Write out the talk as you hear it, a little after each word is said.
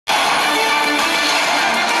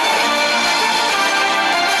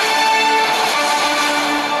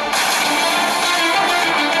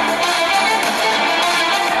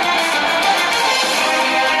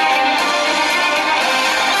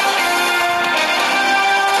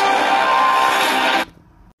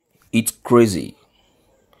It's crazy.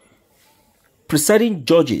 Presiding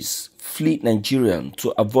judges flee Nigeria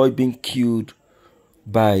to avoid being killed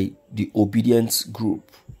by the Obi'S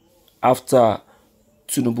group after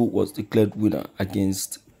Tinubu was declared winner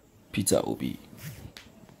against Peter Obi.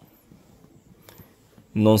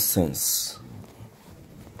 Nonsense.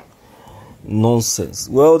 Nonsense.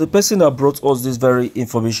 Well, the person that brought us this very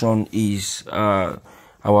information is our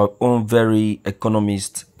own very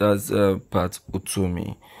economist, that's Pat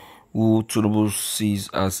Utomi, who Tinubu sees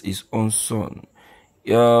as his own son.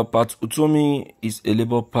 Pat Utomi is a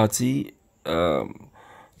Labour Party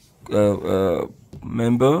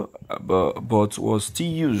member, but was still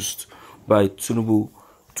used by Tinubu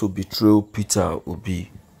to betray Peter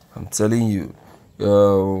Obi. I'm telling you,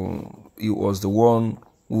 he was the one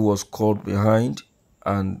who was caught behind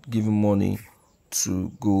and given money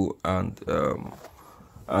to go and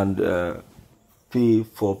pay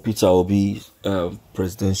for Peter Obi's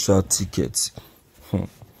presidential ticket.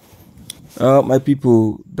 My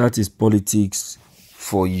people, that is politics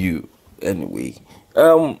for you anyway.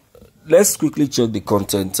 Let's quickly check the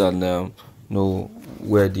content and know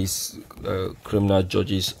where these criminal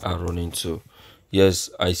judges are running to. Yes,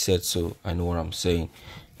 I said so. I know what I'm saying.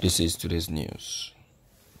 This is today's news.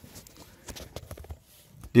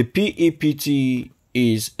 The PEPT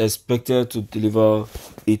is expected to deliver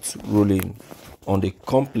its ruling on the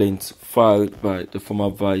complaint filed by the former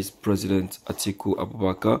Vice President Atiku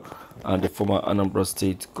Abubakar and the former Anambra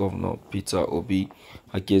State Governor Peter Obi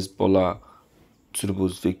against Bola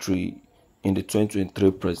Tinubu's victory in the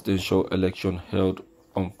 2023 presidential election held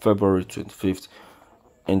on February 25th.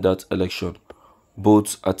 In that election,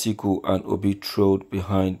 both Atiku and Obi trailed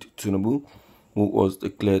behind Tinubu, who was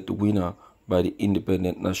declared the winner by the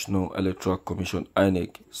Independent National Electoral Commission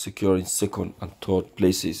 (INEC), securing second and third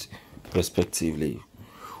places respectively.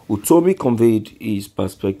 Utomi conveyed his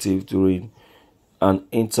perspective during an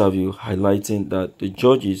interview highlighting that the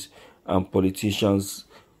judges and politicians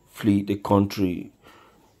flee the country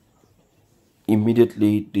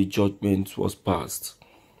immediately the judgment was passed.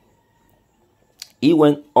 He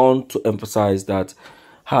went on to emphasize that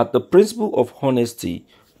had the principle of honesty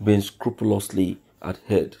been scrupulously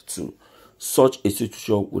adhered to, such a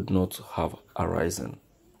situation would not have arisen.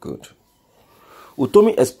 Good.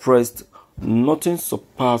 Utomi expressed nothing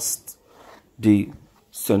surpassed the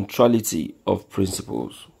centrality of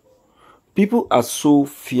principles. People are so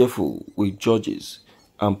fearful with judges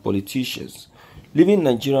and politicians, leaving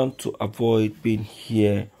Nigerians to avoid being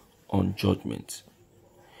here on judgment.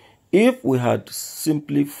 If we had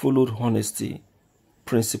simply followed honesty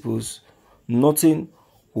principles, nothing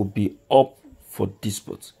would be up for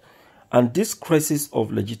dispute, and this crisis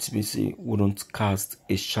of legitimacy wouldn't cast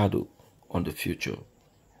a shadow on the future.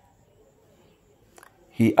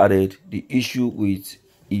 He added, the issue with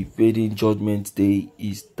evading Judgment Day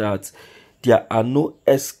is that there are no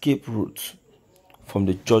escape routes from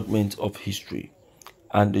the judgment of history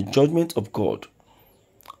and the judgment of God.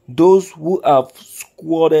 Those who have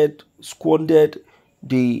squandered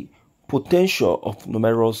the potential of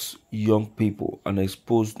numerous young people and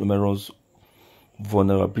exposed numerous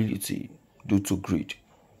vulnerability due to greed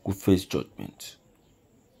will face judgment.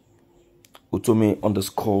 Utomi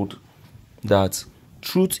underscored that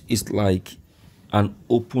truth is like an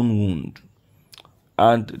open wound,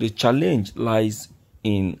 and the challenge lies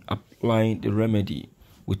in applying the remedy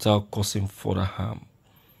without causing further harm.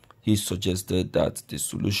 He suggested that the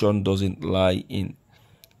solution doesn't lie in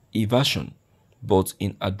evasion, but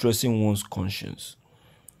in addressing one's conscience.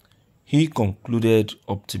 He concluded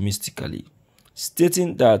optimistically,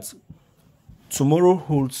 stating that tomorrow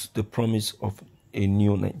holds the promise of a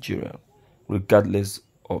new Nigeria, regardless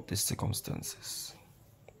of the circumstances.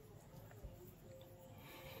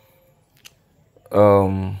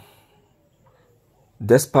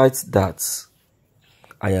 Despite that,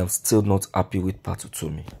 I am still not happy with Pat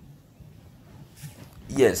Utomi.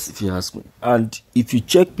 Yes, if you ask me. And if you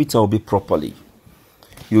check Peter Obi properly,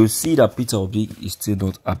 you'll see that Peter Obi is still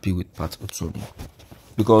not happy with Pat Utomi,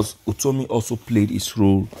 because Utomi also played his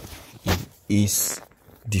role in his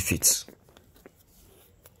defeat.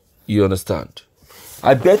 You understand?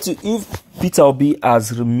 I bet you if Peter Obi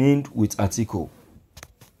has remained with Atiku,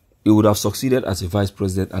 he would have succeeded as a vice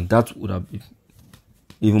president, and that would have been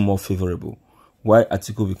even more favorable. Why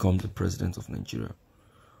Atiku become the president of Nigeria?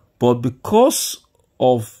 But because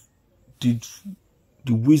of the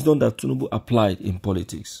wisdom that Tinubu applied in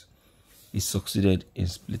politics, he succeeded in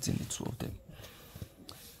splitting the two of them.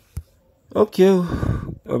 Okay,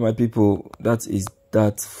 well, my people, that is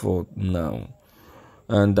that for now.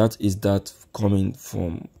 And that is that coming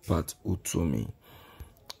from Pat Utomi.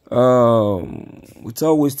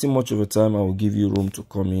 Without wasting much of your time, I will give you room to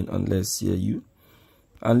come in and let's hear you.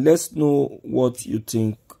 And let's know what you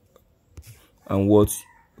think and what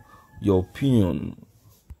your opinion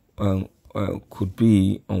could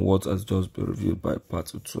be on what has just been revealed by Pat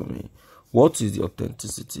Utomi. What is the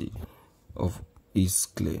authenticity of his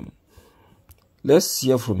claim? Let's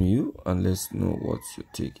hear from you and let's know what your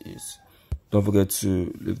take is. Don't forget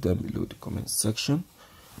to leave them below the comment section.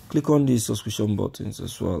 Click on the subscription buttons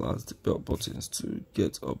as well as the bell buttons to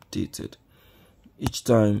get updated each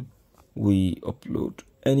time we upload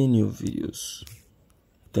any new videos.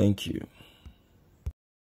 Thank you.